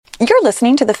You're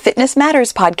listening to the Fitness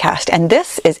Matters podcast, and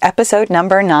this is episode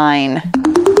number 9.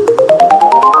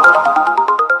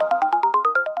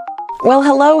 Well,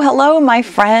 hello, my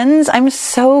friends. I'm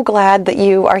so glad that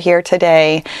you are here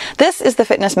today. This is the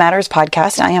Fitness Matters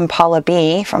podcast. I am Paula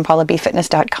B from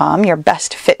paulabfitness.com, your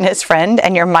best fitness friend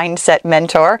and your mindset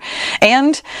mentor,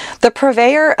 and the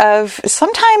purveyor of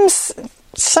sometimes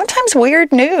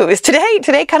weird news.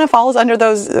 Today kind of falls under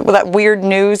that weird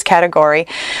news category.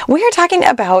 We are talking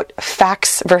about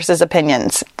facts versus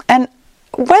opinions. And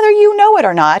whether you know it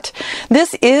or not,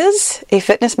 this is a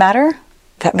fitness matter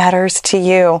that matters to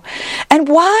you. And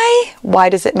why? Why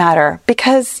does it matter?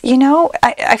 Because,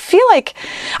 I feel like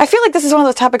this is one of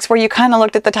those topics where you kind of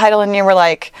looked at the title and you were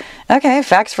like, okay,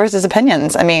 facts versus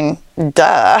opinions. I mean,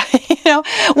 duh.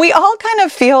 We all kind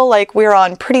of feel like we're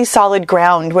on pretty solid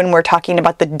ground when we're talking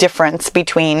about the difference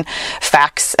between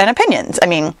facts and opinions. I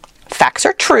mean, facts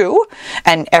are true,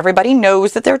 and everybody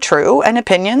knows that they're true, and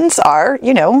opinions are,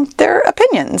 they're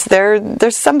opinions. They're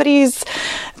somebody's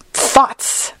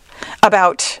thoughts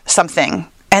about something,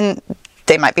 and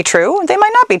they might be true, they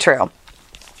might not be true.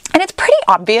 And it's pretty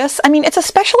obvious. I mean, it's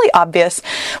especially obvious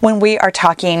when we are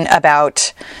talking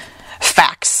about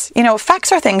facts.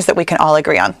 Facts are things that we can all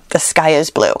agree on. The sky is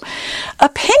blue.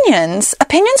 Opinions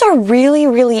are really,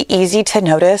 really easy to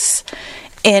notice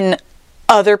in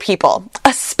other people,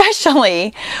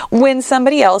 especially when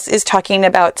somebody else is talking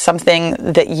about something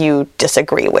that you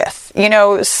disagree with.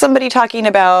 Somebody talking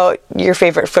about your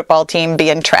favorite football team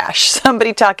being trash,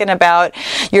 somebody talking about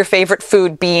your favorite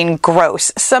food being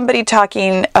gross, somebody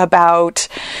talking about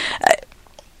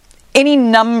any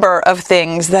number of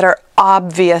things that are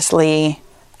obviously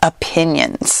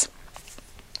opinions.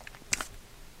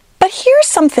 But here's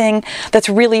something that's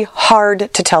really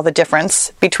hard to tell the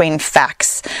difference between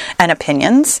facts and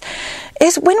opinions,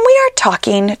 is when we are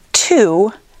talking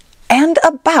to and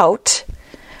about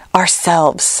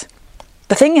ourselves.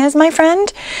 The thing is, my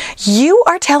friend, you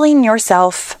are telling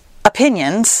yourself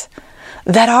opinions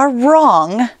that are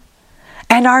wrong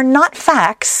and are not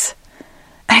facts,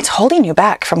 and it's holding you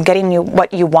back from getting you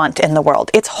what you want in the world.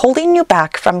 It's holding you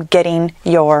back from getting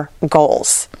your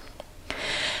goals.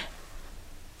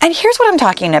 And here's what I'm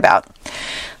talking about.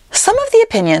 Some of the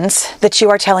opinions that you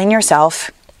are telling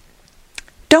yourself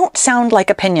don't sound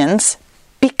like opinions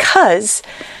because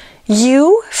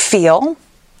you feel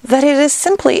that it is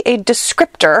simply a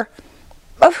descriptor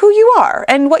of who you are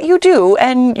and what you do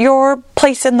and your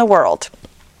place in the world.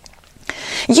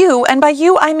 You, and by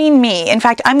you I mean me. In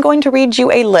fact, I'm going to read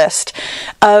you a list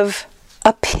of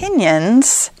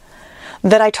opinions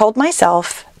that I told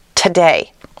myself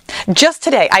today. Just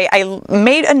today, I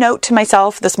made a note to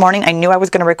myself this morning. I knew I was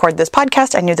going to record this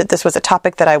podcast. I knew that this was a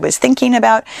topic that I was thinking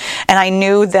about. And I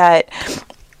knew that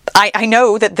I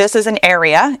know that this is an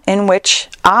area in which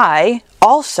I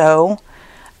also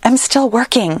am still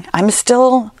working. I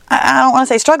don't want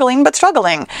to say struggling, but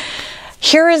struggling.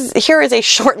 Here is a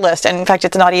short list. And in fact,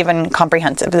 it's not even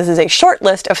comprehensive. This is a short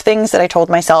list of things that I told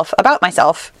myself about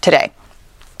myself today.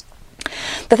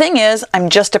 The thing is, I'm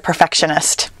just a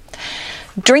perfectionist.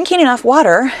 Drinking enough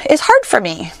water is hard for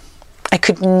me. I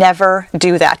could never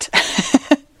do that.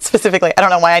 Specifically, I don't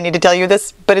know why I need to tell you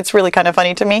this, but it's really kind of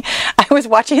funny to me. I was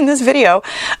watching this video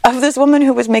of this woman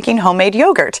who was making homemade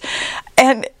yogurt.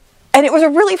 And it was a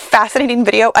really fascinating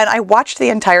video, and I watched the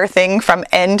entire thing from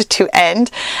end to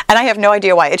end, and I have no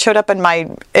idea why. It showed up in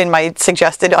my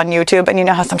suggested on YouTube, and you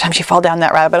know how sometimes you fall down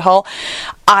that rabbit hole.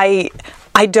 I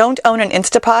don't own an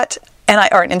Instapot.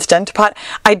 Or an Instant Pot.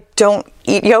 I don't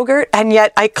eat yogurt, and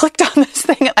yet I clicked on this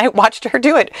thing and I watched her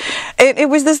do it. It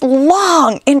was this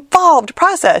long, involved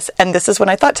process, and this is when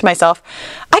I thought to myself,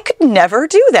 I could never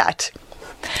do that.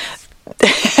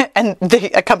 And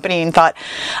the accompanying thought,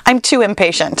 I'm too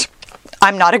impatient.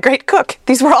 I'm not a great cook.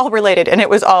 These were all related, and it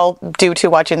was all due to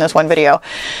watching this one video.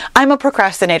 I'm a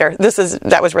procrastinator.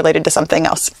 That was related to something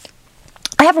else.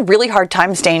 I have a really hard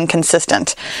time staying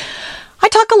consistent. I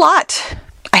talk a lot.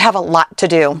 I have a lot to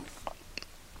do.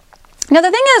 Now,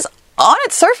 the thing is, on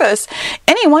its surface,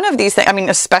 any one of these things,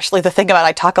 especially the thing about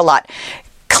I talk a lot,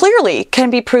 clearly can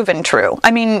be proven true.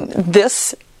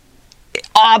 This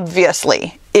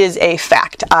obviously is a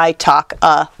fact. I talk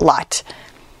a lot.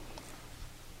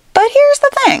 But here's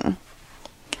the thing.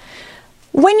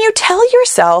 When you tell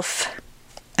yourself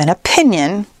an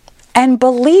opinion and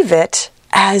believe it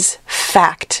as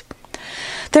fact,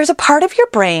 there's a part of your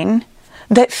brain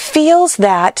that feels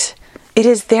that it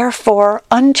is therefore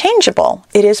unchangeable.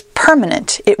 It is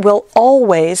permanent. It will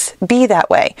always be that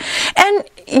way. And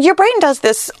your brain does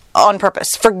this on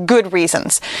purpose for good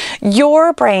reasons.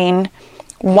 Your brain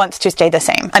wants to stay the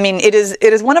same. I mean, it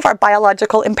is one of our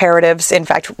biological imperatives. In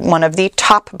fact, one of the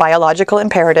top biological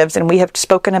imperatives, and we have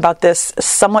spoken about this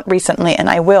somewhat recently, and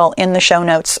I will, in the show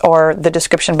notes or the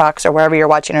description box or wherever you're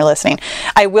watching or listening,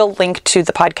 I will link to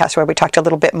the podcast where we talked a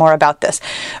little bit more about this.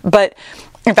 But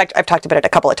in fact, I've talked about it a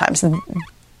couple of times.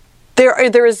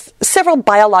 There is several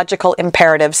biological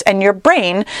imperatives, and your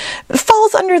brain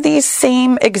falls under these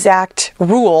same exact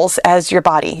rules as your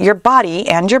body. Your body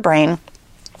and your brain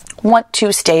want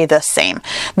to stay the same.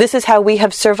 This is how we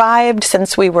have survived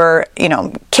since we were,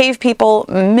 cave people,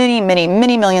 many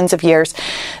millions of years.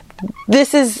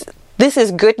 This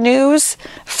is good news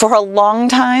for a long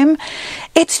time.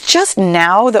 It's just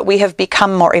now that we have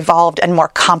become more evolved and more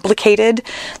complicated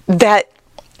that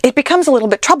it becomes a little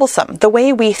bit troublesome. The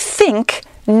way we think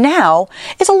now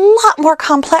is a lot more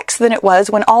complex than it was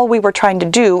when all we were trying to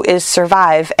do is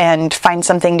survive and find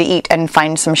something to eat and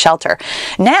find some shelter.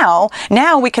 Now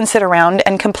we can sit around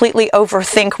and completely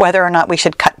overthink whether or not we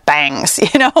should cut bangs.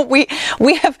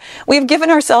 We've given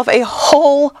ourselves a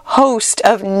whole host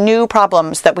of new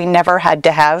problems that we never had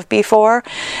to have before,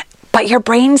 but your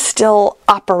brain still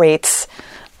operates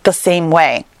the same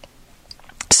way.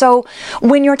 So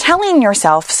when you're telling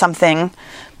yourself something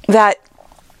that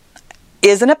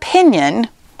is an opinion,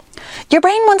 your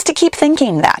brain wants to keep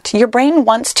thinking that. Your brain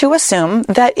wants to assume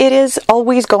that it is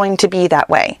always going to be that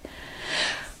way.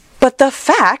 But the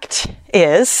fact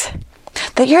is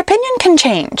that your opinion can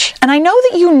change. And I know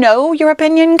that you know your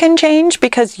opinion can change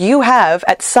because you have,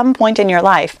 at some point in your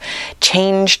life,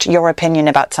 changed your opinion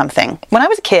about something. When I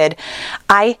was a kid,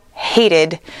 I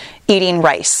hated eating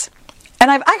rice. And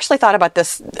I've actually thought about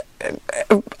this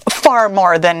far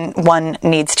more than one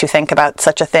needs to think about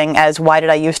such a thing as why did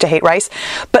I used to hate rice?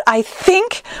 But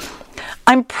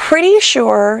I'm pretty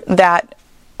sure that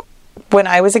when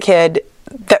I was a kid,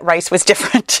 that rice was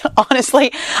different.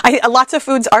 Honestly, lots of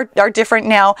foods are different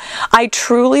now. I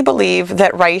truly believe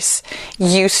that rice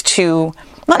used to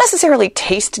not necessarily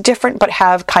taste different, but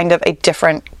have kind of a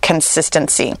different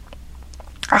consistency.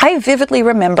 I vividly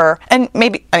remember, and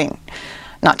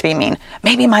not to be mean,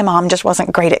 maybe my mom just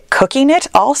wasn't great at cooking it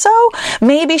also.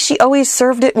 Maybe she always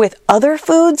served it with other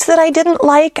foods that I didn't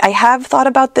like. I have thought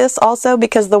about this also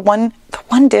because the one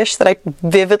dish that I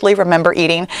vividly remember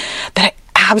eating that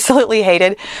I absolutely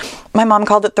hated, my mom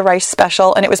called it the rice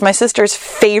special, and it was my sister's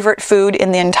favorite food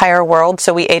in the entire world,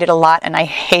 so we ate it a lot, and I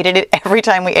hated it every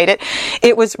time we ate it.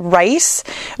 It was rice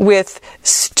with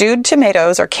stewed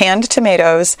tomatoes or canned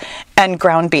tomatoes and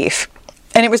ground beef.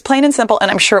 And it was plain and simple, and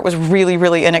I'm sure it was really,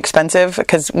 really inexpensive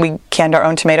because we canned our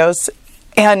own tomatoes.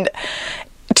 And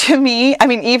to me,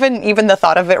 even the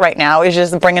thought of it right now is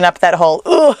just bringing up that whole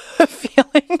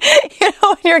feeling.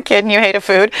 When you're a kid and you hate a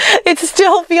food, it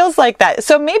still feels like that.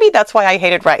 So maybe that's why I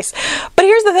hated rice. But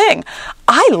here's the thing.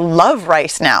 I love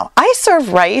rice now. I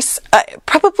serve rice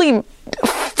probably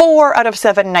 4 out of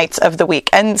 7 nights of the week,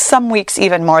 and some weeks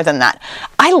even more than that.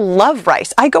 I love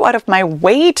rice. I go out of my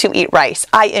way to eat rice.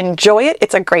 I enjoy it.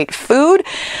 It's a great food.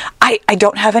 I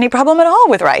don't have any problem at all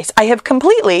with rice. I have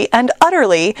completely and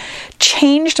utterly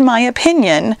changed my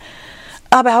opinion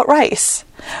about rice,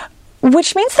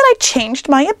 which means that I changed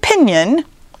my opinion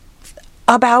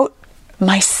about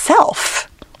myself.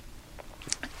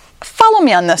 Follow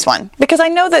me on this one, because I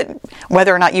know that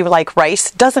whether or not you like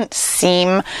rice doesn't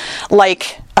seem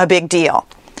like a big deal.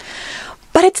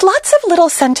 But it's lots of little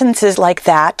sentences like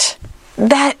that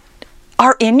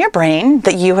are in your brain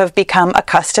that you have become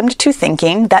accustomed to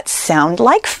thinking that sound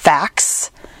like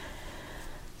facts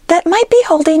that might be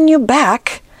holding you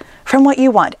back from what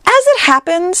you want. As it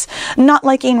happens, not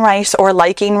liking rice or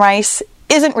liking rice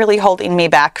isn't really holding me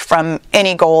back from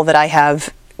any goal that I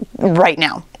have right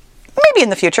now. Maybe in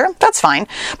the future, that's fine.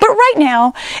 But right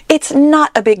now, it's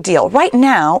not a big deal. Right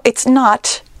now, it's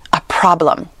not a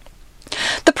problem.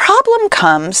 The problem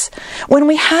comes when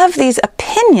we have these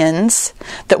opinions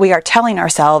that we are telling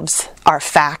ourselves are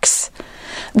facts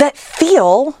that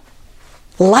feel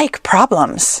like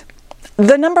problems.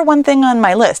 The number one thing on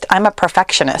my list, I'm a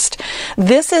perfectionist.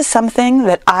 This is something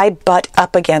that I butt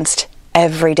up against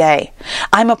every day.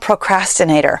 I'm a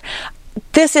procrastinator.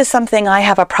 This is something I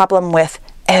have a problem with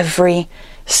every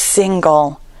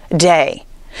single day.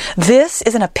 This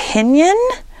is an opinion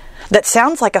that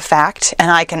sounds like a fact,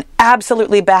 and I can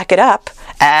absolutely back it up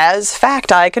as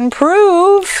fact. I can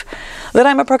prove that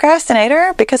I'm a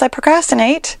procrastinator because I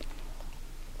procrastinate.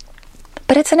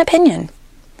 But it's an opinion.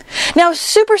 Now,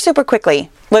 super quickly,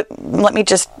 let me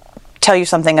just tell you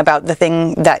something about the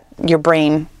thing that your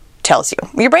brain tells you.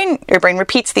 Your brain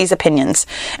repeats these opinions,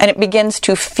 and it begins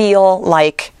to feel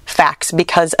like facts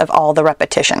because of all the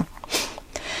repetition.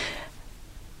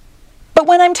 But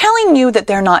when I'm telling you that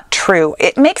they're not true,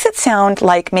 it makes it sound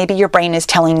like maybe your brain is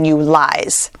telling you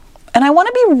lies. And I want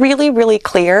to be really, really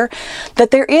clear that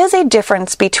there is a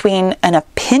difference between an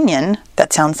opinion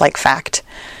that sounds like fact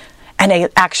and an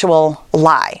actual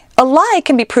lie. A lie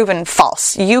can be proven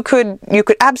false. You could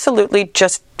absolutely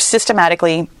just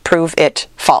systematically prove it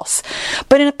false.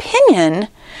 But an opinion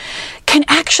can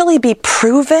actually be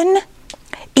proven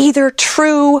either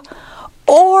true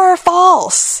or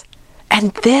false.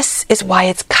 And this is why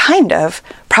it's kind of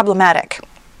problematic.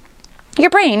 Your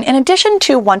brain, in addition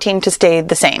to wanting to stay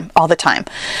the same all the time,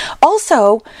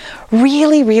 also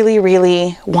really, really,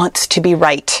 really wants to be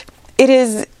right. It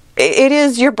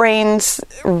is your brain's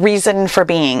reason for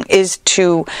being, is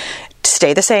to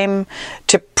stay the same,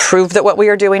 to prove that what we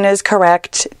are doing is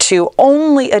correct, to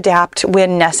only adapt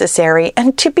when necessary,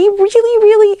 and to be really,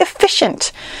 really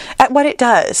efficient at what it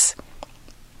does.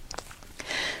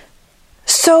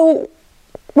 So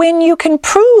when you can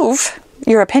prove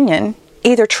your opinion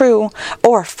either true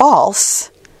or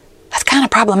false, that's kind of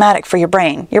problematic for your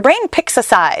brain. Your brain picks a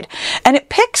side, and it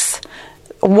picks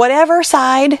whatever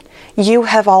side you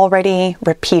have already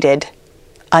repeated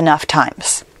enough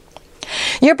times.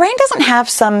 Your brain doesn't have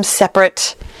some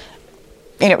separate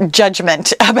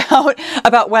judgment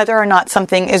about whether or not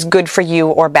something is good for you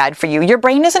or bad for you. Your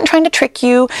brain isn't trying to trick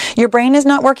you. Your brain is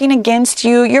not working against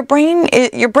you. Your brain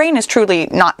is truly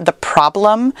not the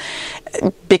problem,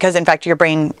 because in fact your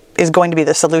brain is going to be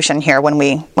the solution here when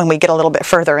we get a little bit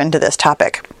further into this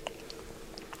topic.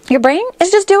 Your brain is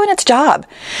just doing its job.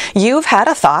 You've had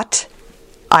a thought,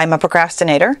 I'm a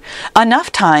procrastinator,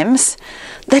 enough times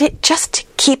that it just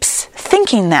keeps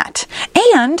thinking that.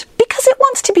 And because it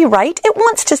wants to be right, it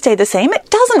wants to stay the same, it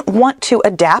doesn't want to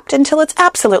adapt until it's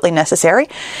absolutely necessary,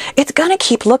 it's going to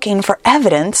keep looking for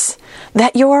evidence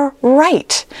that you're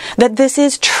right, that this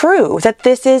is true, that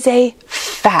this is a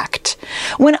fact.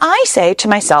 When I say to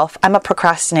myself, I'm a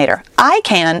procrastinator, I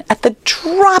can, at the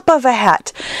drop of a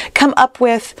hat, come up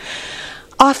with,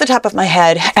 off the top of my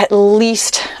head, at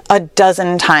least a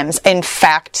dozen times. In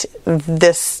fact,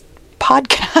 this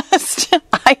podcast,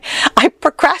 I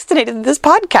procrastinated this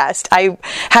podcast. I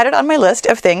had it on my list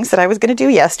of things that I was going to do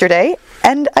yesterday,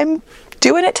 and I'm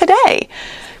doing it today.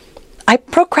 I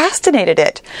procrastinated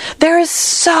it. There is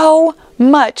so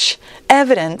much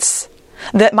evidence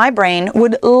that my brain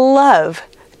would love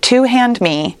to hand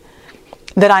me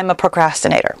that I'm a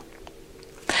procrastinator.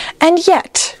 And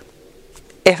yet,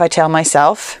 if I tell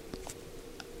myself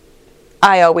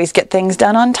I always get things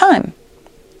done on time,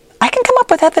 I can come up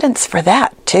with evidence for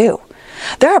that too.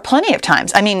 There are plenty of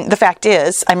times. I mean, the fact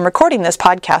is, I'm recording this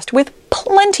podcast with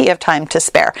plenty of time to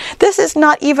spare. This is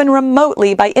not even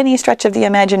remotely, by any stretch of the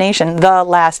imagination, the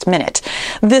last minute.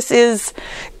 This is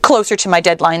closer to my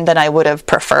deadline than I would have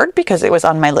preferred, because it was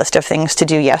on my list of things to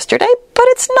do yesterday, but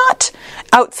it's not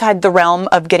outside the realm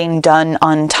of getting done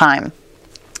on time.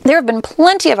 There have been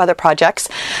plenty of other projects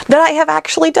that I have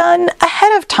actually done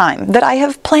ahead of time, that I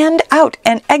have planned out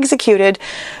and executed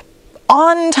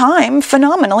on time,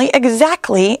 phenomenally,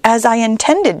 exactly as I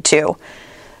intended to.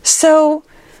 So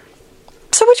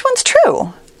which one's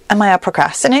true? Am I a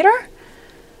procrastinator?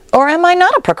 Or am I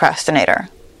not a procrastinator?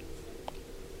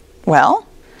 Well,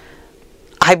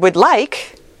 I would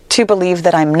like to believe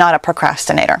that I'm not a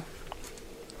procrastinator.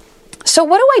 So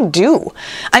what do I do?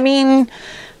 I mean,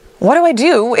 what do I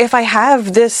do if I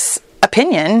have this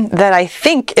opinion that I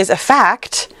think is a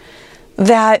fact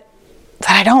that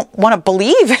I don't want to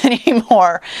believe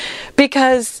anymore?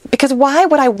 Because why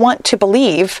would I want to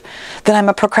believe that I'm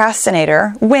a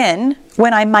procrastinator when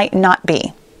I might not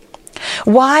be?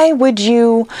 Why would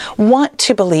you want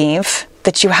to believe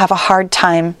that you have a hard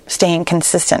time staying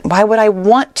consistent? Why would I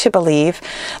want to believe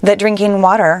that drinking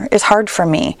water is hard for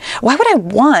me? Why would I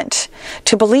want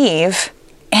to believe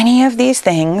any of these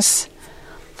things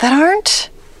that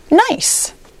aren't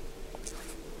nice?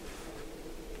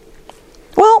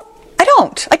 Well,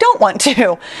 I don't want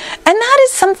to. And that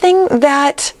is something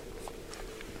that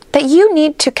you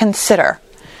need to consider.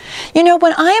 You know,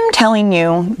 when I am telling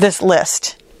you this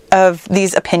list of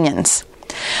these opinions,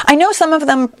 I know some of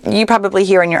them you probably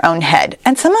hear in your own head,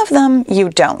 and some of them you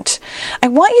don't. I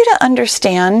want you to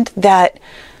understand that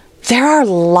there are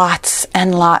lots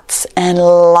and lots and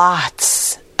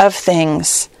lots of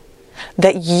things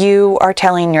that you are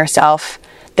telling yourself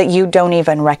that you don't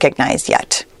even recognize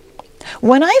yet.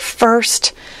 When I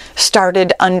first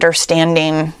started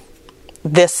understanding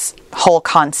this whole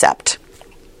concept,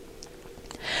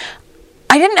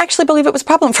 I didn't actually believe it was a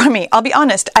problem for me. I'll be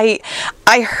honest. I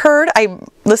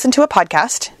listened to a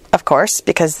podcast, of course,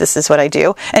 because this is what I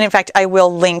do. And in fact, I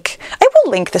will link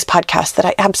will link this podcast that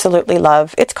I absolutely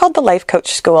love. It's called The Life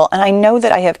Coach School, and I know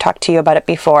that I have talked to you about it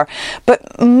before,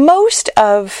 but most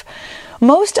of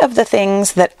the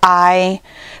things that I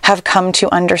have come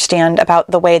to understand about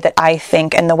the way that I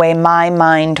think and the way my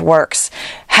mind works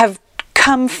have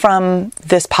come from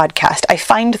this podcast. I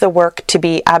find the work to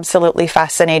be absolutely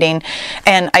fascinating,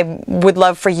 and I would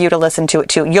love for you to listen to it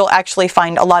too. You'll actually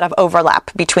find a lot of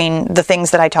overlap between the things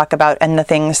that I talk about and the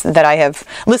things that I have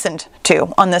listened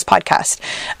to on this podcast.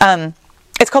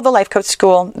 It's called The Life Coach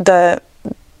School. The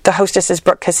hostess is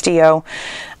Brooke Castillo,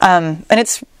 and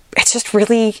it's just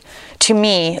really, to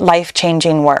me,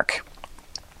 life-changing work.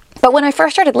 But when I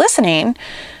first started listening,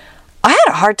 I had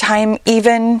a hard time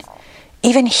even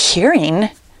hearing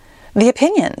the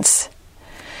opinions.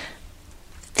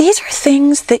 These are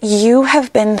things that you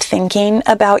have been thinking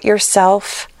about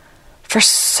yourself for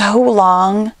so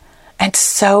long and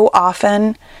so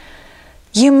often.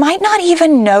 You might not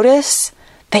even notice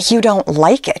that you don't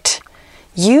like it.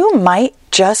 You might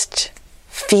just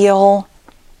feel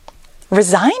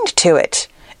resigned to it.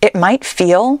 It might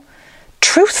feel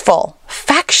truthful,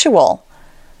 factual,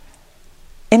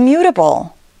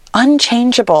 immutable,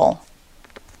 unchangeable.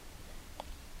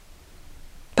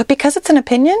 But because it's an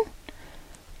opinion,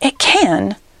 it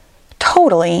can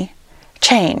totally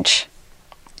change.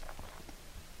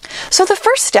 So the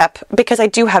first step, because I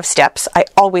do have steps, I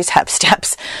always have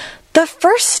steps. The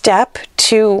first step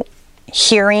to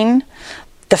hearing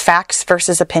the facts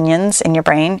versus opinions in your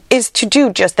brain is to do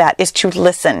just that, is to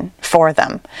listen for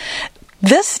them.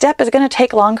 This step is going to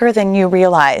take longer than you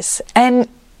realize. And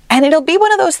it'll be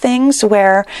one of those things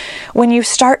where when you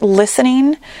start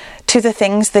listening to the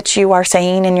things that you are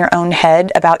saying in your own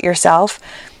head about yourself,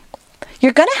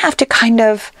 you're going to have to kind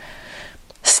of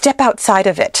step outside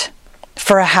of it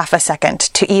for a half a second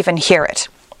to even hear it.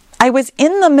 I was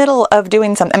in the middle of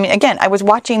doing something. I mean, again, I was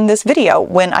watching this video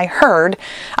when I heard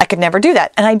I could never do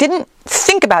that. And I didn't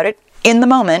think about it in the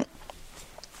moment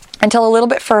until a little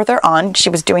bit further on. She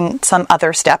was doing some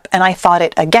other step and I thought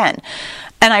it again.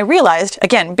 And I realized,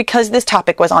 again, because this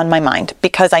topic was on my mind,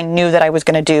 because I knew that I was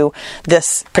going to do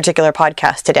this particular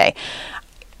podcast today,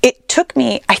 it took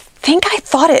me, I think I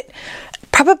thought it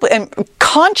probably, and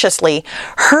consciously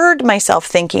heard myself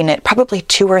thinking it probably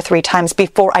 2 or 3 times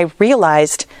before I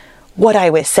realized what I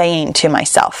was saying to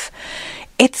myself.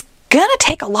 It's going to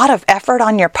take a lot of effort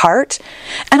on your part.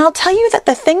 And I'll tell you that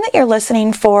the thing that you're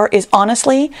listening for is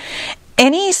honestly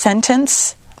any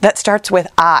sentence that starts with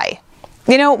I.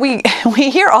 You know, we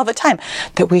hear all the time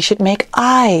that we should make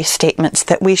I statements,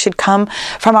 that we should come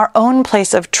from our own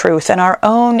place of truth and our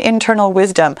own internal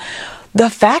wisdom.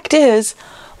 The fact is,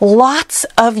 lots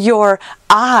of your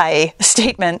I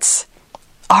statements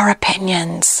are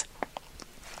opinions.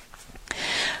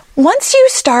 Once you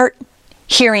start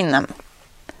hearing them,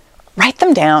 write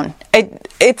them down.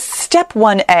 It's step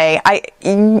 1A.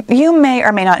 You may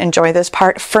or may not enjoy this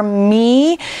part. For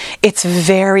me, it's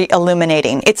very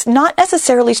illuminating. It's not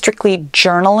necessarily strictly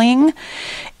journaling.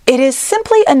 It is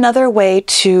simply another way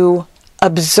to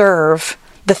observe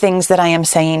the things that I am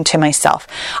saying to myself.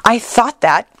 I thought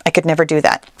that I could never do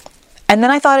that. And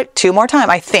then I thought it 2 more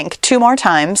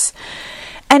times.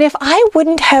 And if I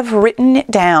wouldn't have written it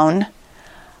down,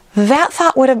 that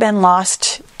thought would have been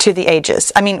lost to the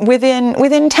ages. I mean, within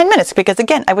 10 minutes, because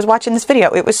again, I was watching this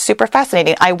video. It was super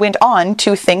fascinating. I went on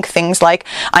to think things like,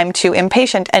 I'm too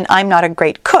impatient and I'm not a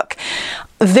great cook.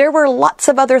 There were lots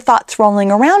of other thoughts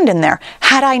rolling around in there.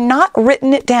 Had I not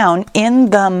written it down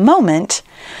in the moment,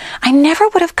 I never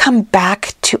would have come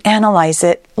back to analyze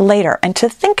it later and to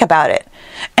think about it.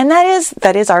 And that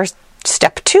is our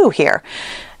step 2 here.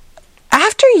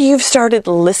 After you've started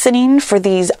listening for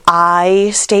these I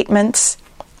statements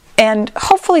and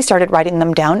hopefully started writing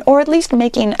them down, or at least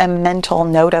making a mental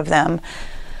note of them,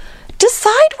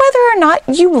 decide whether or not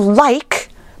you like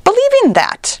believing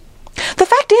that. The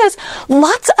fact is,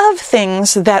 lots of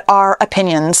things that are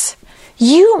opinions,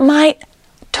 you might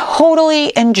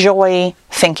totally enjoy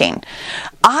thinking.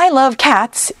 I love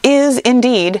cats is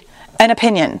indeed an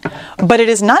opinion, but it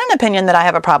is not an opinion that I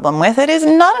have a problem with. It is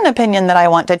not an opinion that I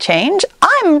want to change.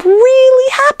 I'm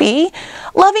really happy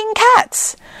loving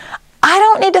cats. I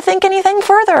don't need to think anything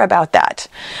further about that.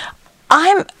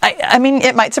 I mean,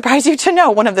 it might surprise you to know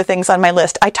one of the things on my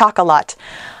list, I talk a lot.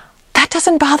 That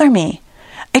doesn't bother me.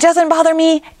 It doesn't bother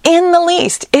me in the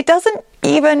least. It doesn't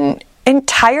even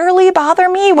entirely bother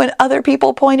me when other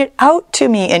people point it out to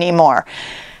me anymore.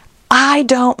 I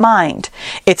don't mind.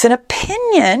 It's an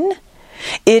opinion.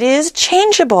 It is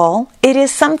changeable. It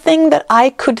is something that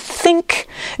I could think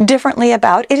differently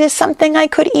about. It is something I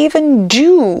could even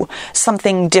do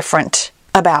something different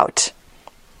about.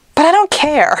 But but I don't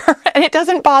care and it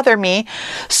doesn't bother me.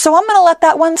 So I'm going to let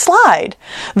that one slide.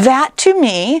 That to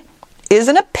me is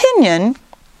an opinion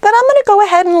that I'm going to go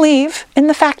ahead and leave in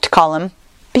the fact column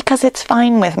because it's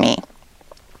fine with me.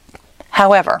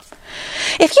 However,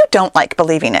 if you don't like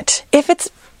believing it, if it's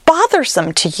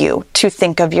bothersome to you to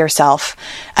think of yourself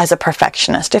as a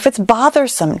perfectionist, if it's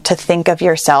bothersome to think of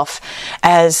yourself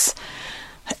as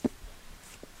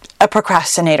a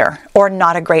procrastinator or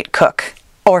not a great cook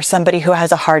or somebody who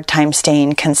has a hard time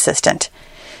staying consistent,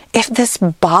 if this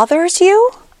bothers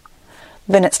you,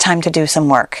 then it's time to do some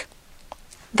work.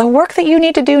 The work that you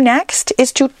need to do next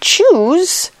is to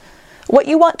choose what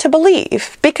you want to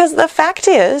believe, because the fact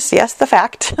is, yes, the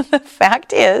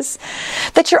fact is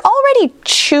that you're already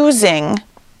choosing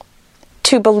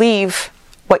to believe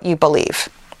what you believe.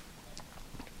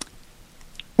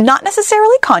 Not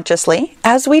necessarily consciously,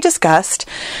 as we discussed,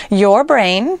 your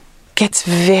brain gets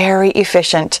very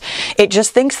efficient. It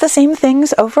just thinks the same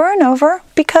things over and over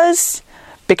because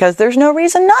there's no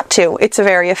reason not to. It's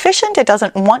very efficient. It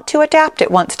doesn't want to adapt. It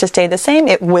wants to stay the same.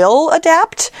 It will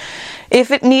adapt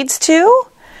if it needs to.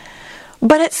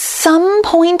 But at some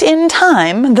point in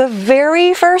time, the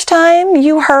very first time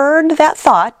you heard that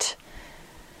thought,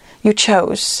 you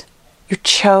chose. You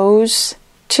chose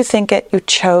to think it. You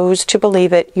chose to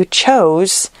believe it. You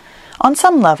chose, on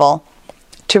some level,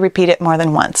 to repeat it more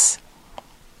than once.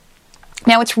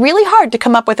 Now, it's really hard to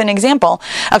come up with an example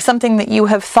of something that you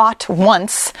have thought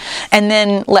once and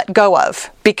then let go of,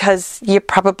 because you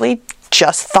probably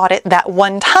just thought it that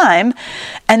one time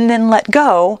and then let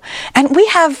go. And we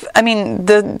have,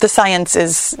 the science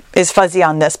is fuzzy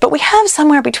on this, but we have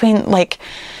somewhere between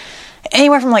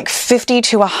anywhere from 50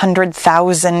 to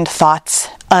 100,000 thoughts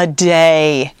a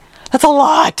day. That's a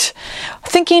lot.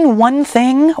 Thinking one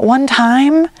thing one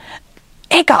time,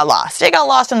 it got lost. It got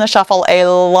lost in the shuffle a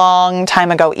long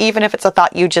time ago, even if it's a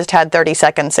thought you just had 30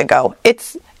 seconds ago.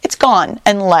 It's gone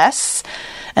unless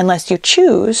you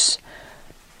choose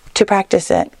to practice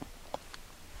it.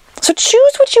 So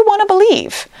choose what you want to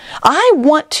believe. I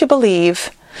want to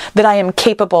believe that I am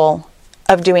capable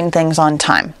of doing things on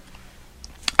time.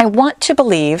 I want to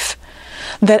believe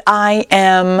that I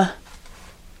am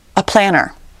a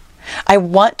planner. I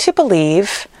want to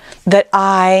believe that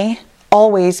I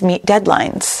always meet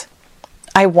deadlines.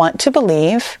 I want to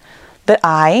believe that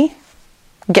I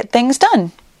get things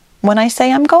done when I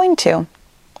say I'm going to.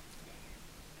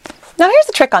 Now here's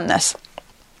the trick on this.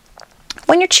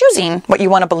 When you're choosing what you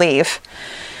want to believe,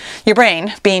 your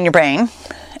brain, being your brain,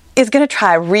 is going to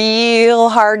try real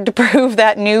hard to prove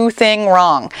that new thing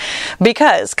wrong.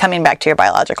 Because, coming back to your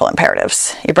biological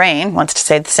imperatives, your brain wants to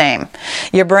say the same.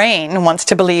 Your brain wants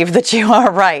to believe that you are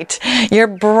right. Your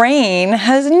brain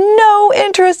has no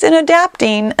interest in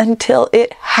adapting until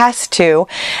it has to.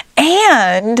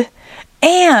 And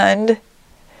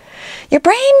your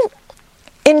brain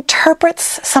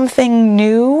interprets something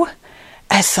new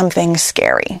as something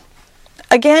scary.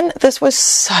 Again, this was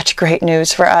such great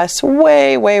news for us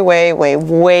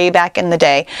way back in the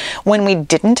day when we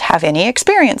didn't have any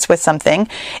experience with something.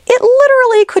 It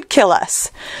literally could kill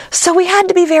us. So we had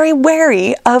to be very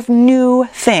wary of new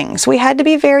things. We had to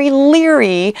be very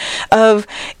leery of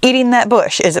eating that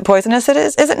bush. Is it poisonous? It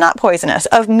is. Is it not poisonous?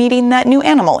 Of meeting that new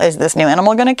animal. Is this new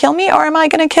animal going to kill me or am I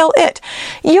going to kill it?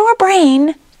 Your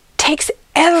brain takes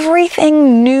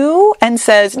everything new and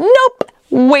says, nope,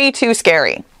 way too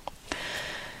scary.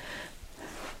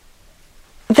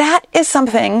 That is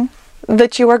something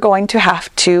that you are going to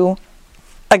have to,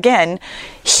 again,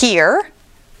 hear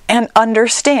and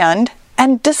understand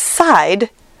and decide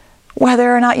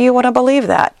whether or not you want to believe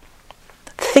that.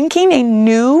 Thinking a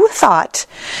new thought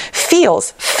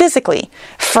feels physically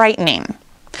frightening,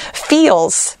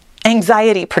 feels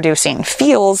anxiety producing,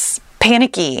 feels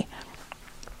panicky,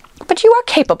 but you are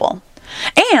capable,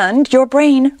 and your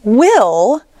brain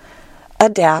will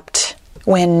adapt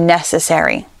when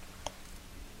necessary.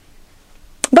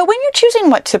 But when you're choosing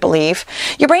what to believe,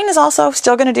 your brain is also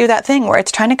still going to do that thing where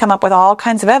it's trying to come up with all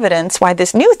kinds of evidence why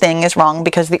this new thing is wrong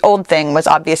because the old thing was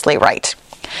obviously right.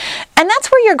 And that's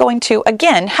where you're going to,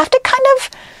 again, have to kind of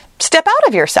step out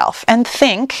of yourself and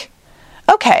think,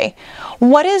 okay,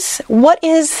 what is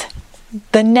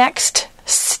the next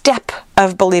step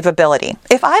of believability?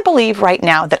 If I believe right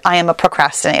now that I am a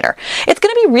procrastinator, it's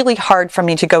going to be really hard for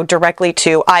me to go directly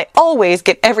to, I always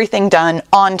get everything done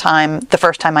on time the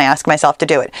first time I ask myself to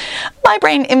do it. My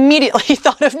brain immediately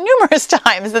thought of numerous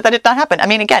times that did not happen.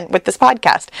 Again, with this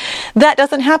podcast, that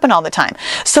doesn't happen all the time.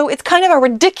 So it's kind of a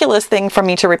ridiculous thing for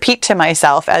me to repeat to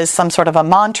myself as some sort of a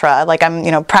mantra, like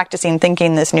I'm, practicing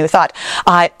thinking this new thought.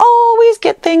 I always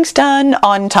get things done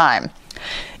on time.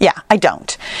 Yeah, I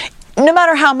don't. no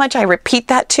matter how much I repeat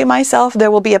that to myself,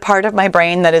 there will be a part of my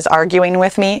brain that is arguing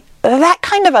with me. That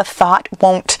kind of a thought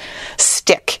won't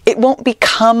stick. It won't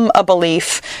become a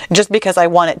belief just because I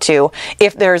want it to,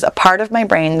 if there's a part of my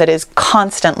brain that is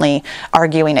constantly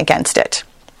arguing against it.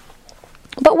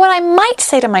 But what I might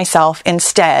say to myself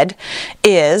instead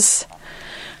is,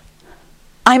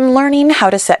 I'm learning how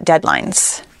to set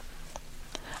deadlines.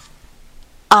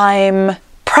 I'm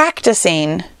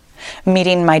practicing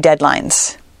meeting my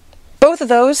deadlines. Both of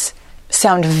those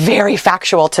sound very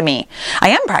factual to me. I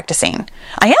am practicing.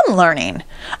 I am learning.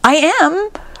 I am,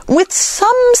 with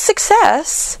some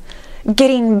success,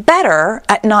 getting better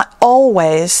at not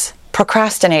always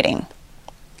procrastinating.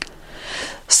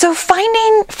 So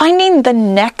finding the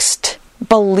next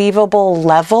believable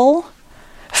level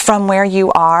from where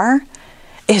you are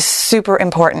is super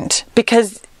important,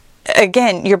 because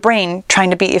again, your brain,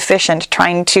 trying to be efficient,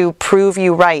 trying to prove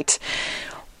you right,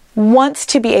 wants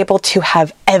to be able to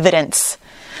have evidence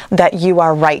that you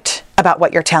are right about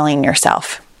what you're telling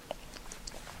yourself.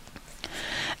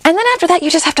 And then after that,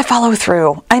 you just have to follow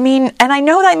through. I mean, and I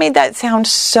know that I made that sound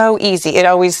so easy. It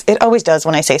always does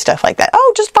when I say stuff like that.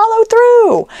 Oh, just follow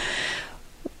through.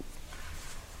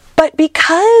 But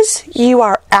because you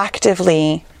are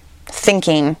actively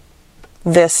thinking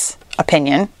this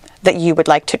opinion that you would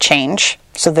like to change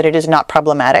so that it is not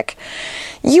problematic,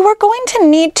 you are going to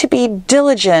need to be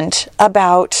diligent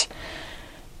about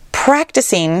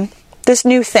practicing this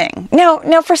new thing.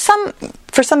 Now for some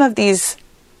of these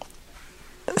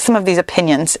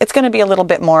opinions, it's going to be a little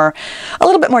bit more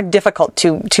difficult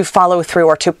to follow through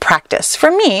or to practice.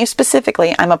 For me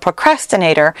specifically, I'm a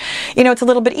procrastinator. It's a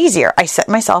little bit easier. I set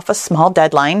myself a small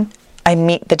deadline. I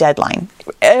meet the deadline.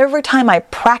 Every time I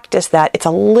practice that, it's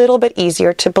a little bit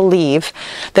easier to believe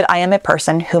that I am a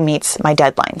person who meets my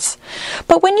deadlines.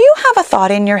 But when you have a thought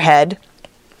in your head,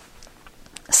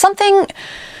 something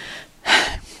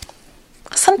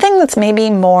that's maybe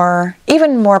even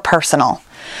more personal,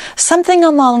 something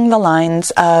along the lines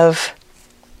of,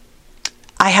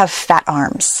 I have fat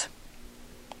arms.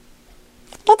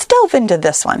 Let's delve into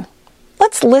this one.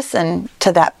 Let's listen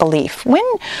to that belief. When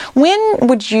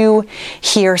would you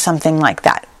hear something like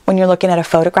that? When you're looking at a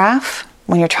photograph?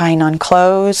 When you're trying on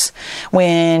clothes?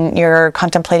 When you're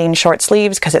contemplating short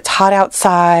sleeves because it's hot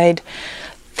outside?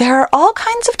 There are all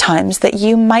kinds of times that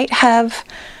you might have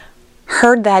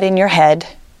heard that in your head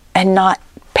and not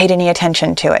paid any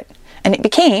attention to it. And it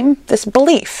became this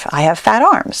belief, I have fat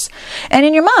arms. And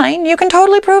in your mind, you can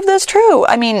totally prove this true.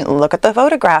 I mean, look at the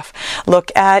photograph.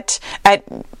 Look at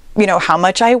how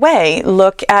much I weigh.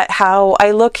 Look at how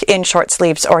I look in short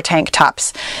sleeves or tank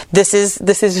tops. This is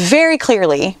very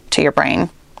clearly, to your brain,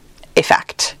 a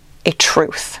fact, a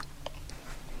truth.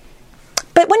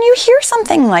 But when you hear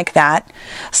something like that,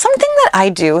 something that I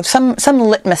do, some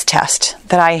litmus test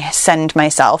that I send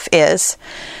myself is,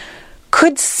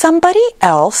 could somebody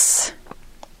else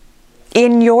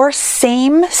in your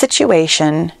same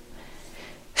situation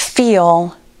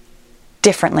feel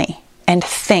differently and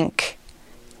think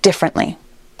differently?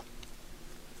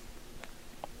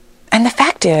 And the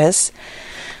fact is,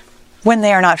 when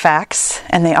they are not facts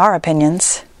and they are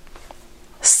opinions,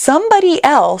 somebody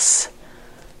else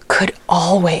could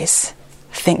always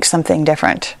think something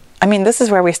different. I mean, this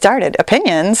is where we started.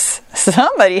 Opinions.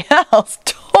 Somebody else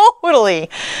totally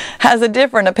has a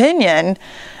different opinion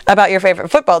about your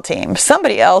favorite football team.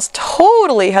 Somebody else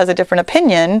totally has a different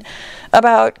opinion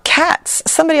about cats.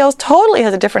 Somebody else totally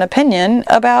has a different opinion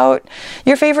about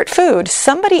your favorite food.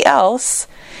 Somebody else,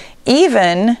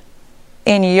 even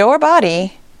in your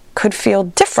body, could feel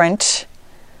different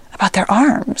about their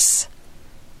arms.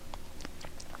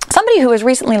 Somebody who has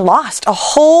recently lost a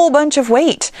whole bunch of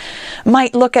weight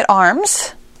might look at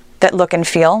arms that look and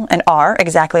feel and are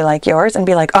exactly like yours and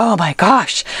be like, oh my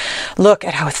gosh, look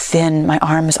at how thin my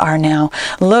arms are now.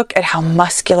 Look at how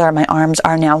muscular my arms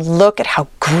are now. Look at how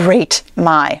great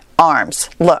my arms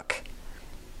look.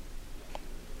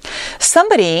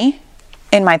 Somebody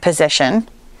in my position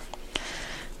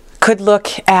could look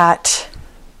at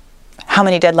how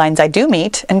many deadlines I do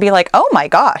meet and be like, oh my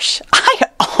gosh, I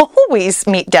always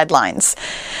meet deadlines,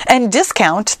 and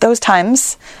discount those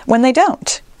times when they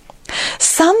don't.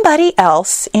 Somebody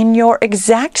else in your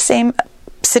exact same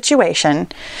situation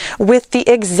with the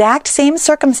exact same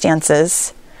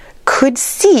circumstances could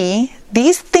see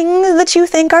these things that you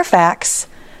think are facts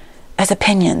as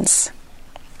opinions.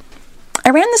 I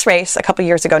ran this race a couple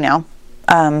years ago now,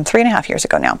 3.5 years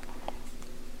ago now,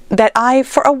 that I,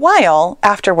 for a while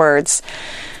afterwards,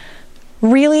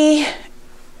 really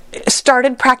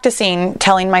started practicing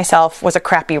telling myself was a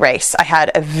crappy race. I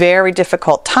had a very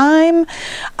difficult time.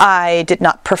 I did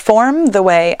not perform the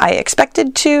way I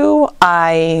expected to.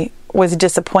 I was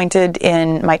disappointed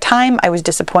in my time. I was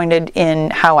disappointed in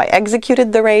how I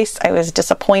executed the race. I was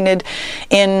disappointed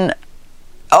in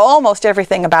almost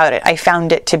everything about it. I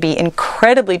found it to be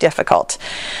incredibly difficult.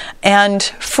 And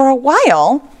for a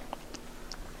while,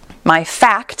 my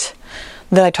fact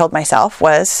that I told myself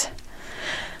was,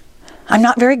 I'm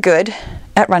not very good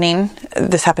at running.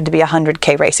 This happened to be a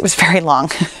 100K race. It was very long.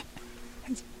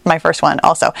 My first one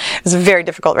also. It was a very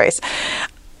difficult race.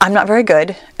 I'm not very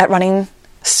good at running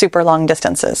super long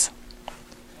distances.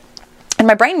 And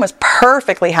my brain was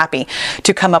perfectly happy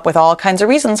to come up with all kinds of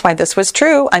reasons why this was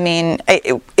true. I mean,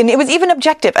 and it was even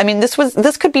objective. I mean,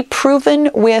 this could be proven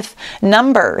with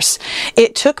numbers.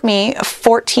 It took me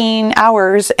 14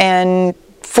 hours and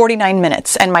 49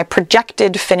 minutes, and my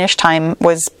projected finish time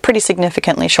was pretty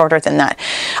significantly shorter than that.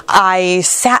 I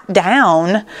sat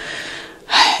down,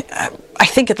 I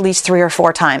think at least 3 or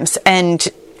 4 times, and,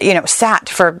 sat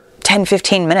for 10,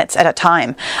 15 minutes at a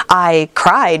time. I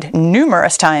cried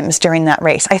numerous times during that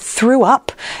race. I threw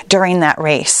up during that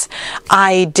race.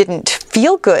 I didn't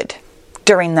feel good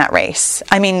during that race.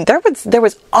 I mean, there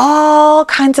was all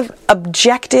kinds of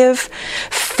objective,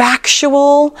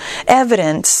 factual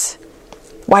evidence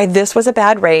why this was a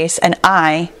bad race and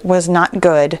I was not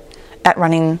good at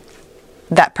running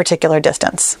that particular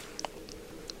distance.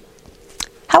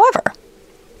 However,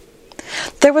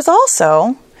 there was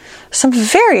also some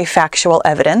very factual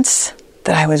evidence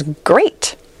that I was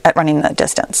great at running that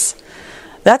distance.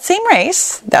 That same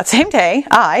race, that same day,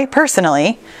 I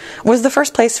personally was the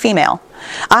first place female.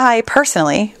 I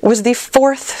personally was the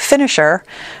 4th finisher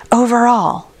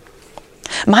overall.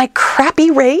 My crappy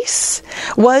race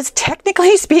was,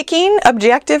 technically speaking,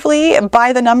 objectively,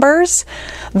 by the numbers,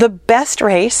 the best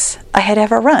race I had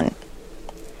ever run.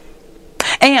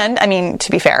 And, I mean,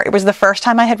 to be fair, it was the first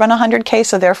time I had run 100K,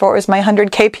 so therefore it was my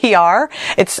 100K PR.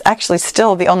 It's actually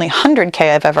still the only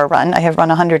 100K I've ever run. I have run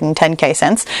 110K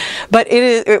since. But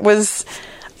it was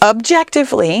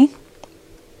objectively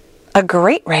a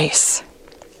great race.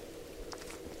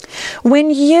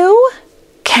 When you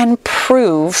can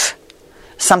prove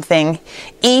something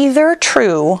either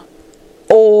true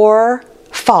or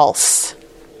false,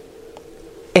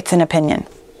 it's an opinion.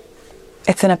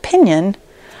 It's an opinion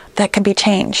that can be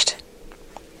changed.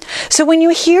 So when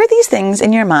you hear these things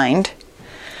in your mind,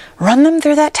 run them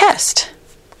through that test.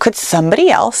 Could somebody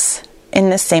else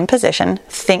in the same position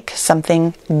think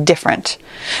something different?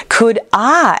 Could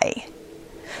I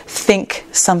think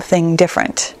something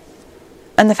different?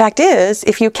 And the fact is,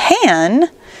 if you can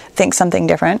think something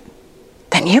different,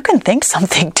 then you can think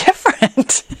something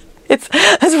different.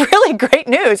 That's really great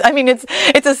news. I mean, it's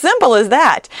as simple as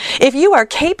that. If you are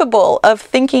capable of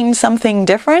thinking something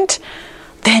different,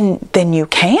 then you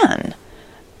can.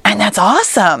 And that's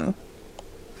awesome.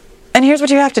 And here's what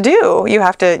you have to do. You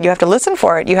have to listen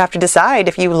for it. You have to decide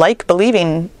if you like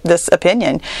believing this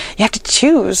opinion. You have to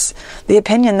choose the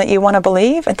opinion that you want to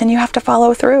believe, and then you have to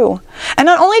follow through. And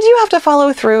not only do you have to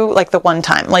follow through like the one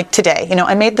time, like today,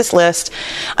 I made this list.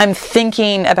 I'm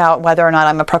thinking about whether or not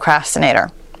I'm a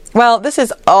procrastinator. Well, this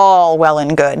is all well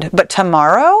and good, but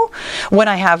tomorrow, when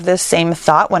I have this same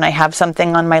thought, when I have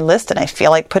something on my list and I feel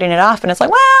like putting it off, and it's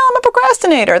like, well, I'm a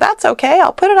procrastinator. That's okay.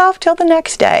 I'll put it off till the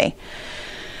next day.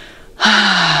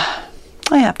 I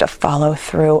have to follow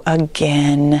through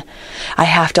again. I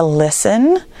have to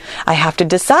listen. I have to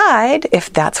decide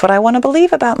if that's what I want to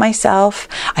believe about myself.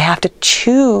 I have to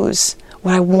choose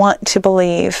what I want to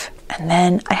believe. And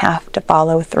then I have to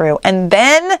follow through. And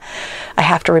then I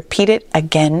have to repeat it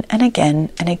again and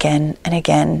again and again and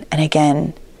again and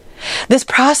again. This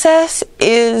process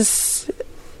is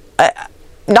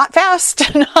not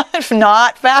fast,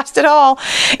 not fast at all.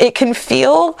 It can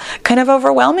feel kind of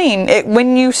overwhelming.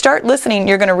 When you start listening,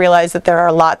 you're going to realize that there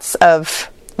are lots of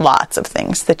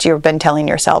things that you've been telling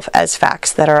yourself as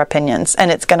facts that are opinions,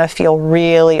 and it's going to feel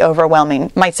really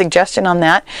overwhelming. My suggestion on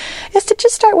that is to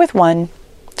just start with one.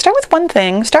 Start with one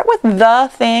thing. Start with the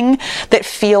thing that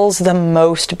feels the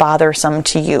most bothersome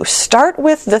to you. Start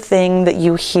with the thing that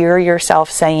you hear yourself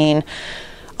saying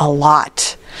a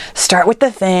lot. Start with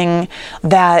the thing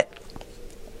that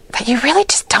you really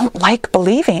just don't like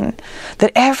believing.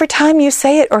 That every time you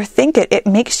say it or think it, it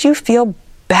makes you feel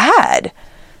bad.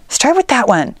 Start with that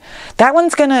one. That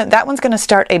one's gonna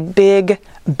start a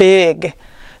big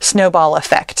snowball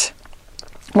effect.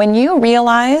 When you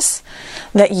realize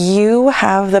that you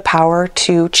have the power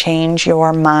to change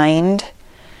your mind,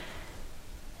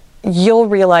 you'll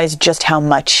realize just how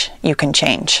much you can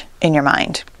change in your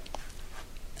mind.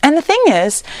 And the thing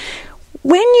is,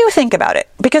 when you think about it,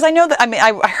 because I know that,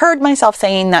 I heard myself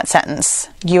saying that sentence,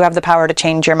 you have the power to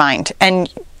change your mind.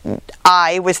 And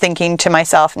I was thinking to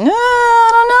myself, no, I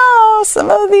don't know.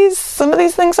 Some of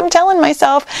these things I'm telling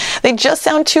myself, they just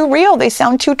sound too real. They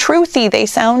sound too truthy. They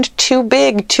sound too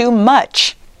big, too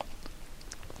much.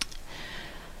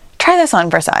 Try this on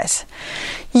for size.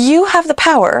 You have the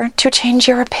power to change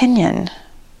your opinion.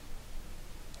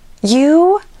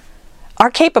 You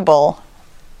are capable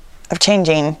of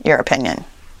changing your opinion.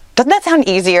 Doesn't that sound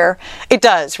easier? It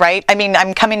does, right? I mean,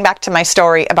 I'm coming back to my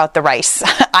story about the rice.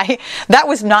 That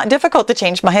was not difficult to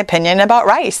change my opinion about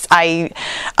rice. I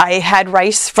had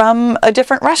rice from a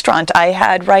different restaurant. I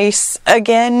had rice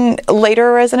again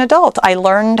later as an adult. I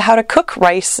learned how to cook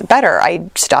rice better. I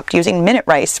stopped using minute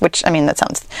rice, which, I'm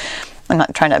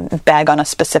not trying to bag on a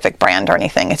specific brand or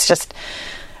anything. It's just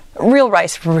real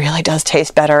rice really does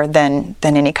taste better than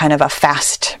any kind of a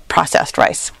fast processed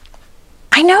rice.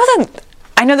 I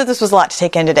know that this was a lot to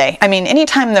take in today. I mean,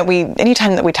 anytime that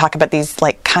we talk about these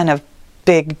like kind of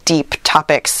big, deep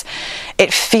topics,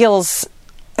 it feels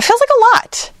like a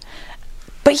lot.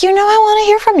 But I want to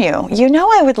hear from you.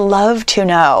 I would love to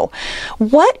know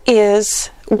what is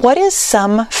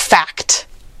some fact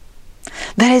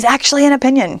that is actually an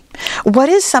opinion. What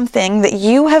is something that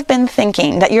you have been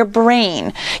thinking, that your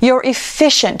brain, your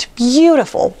efficient,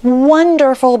 beautiful,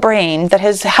 wonderful brain that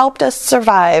has helped us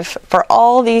survive for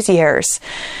all these years,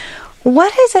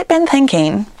 what has it been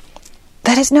thinking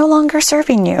that is no longer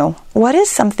serving you? What is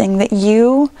something that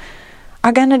you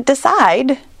are going to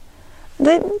decide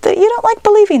that you don't like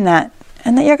believing that,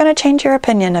 and that you're going to change your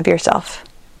opinion of yourself?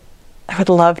 I would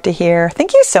love to hear.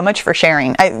 Thank you so much for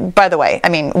sharing. By the way,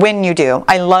 when you do,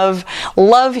 I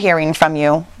love hearing from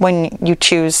you when you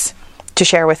choose to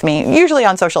share with me, usually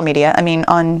on social media.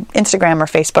 On Instagram or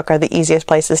Facebook are the easiest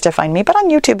places to find me, but on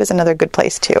YouTube is another good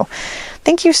place too.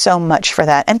 Thank you so much for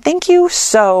that. And thank you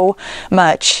so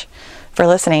much for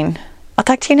listening. I'll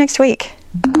talk to you next week.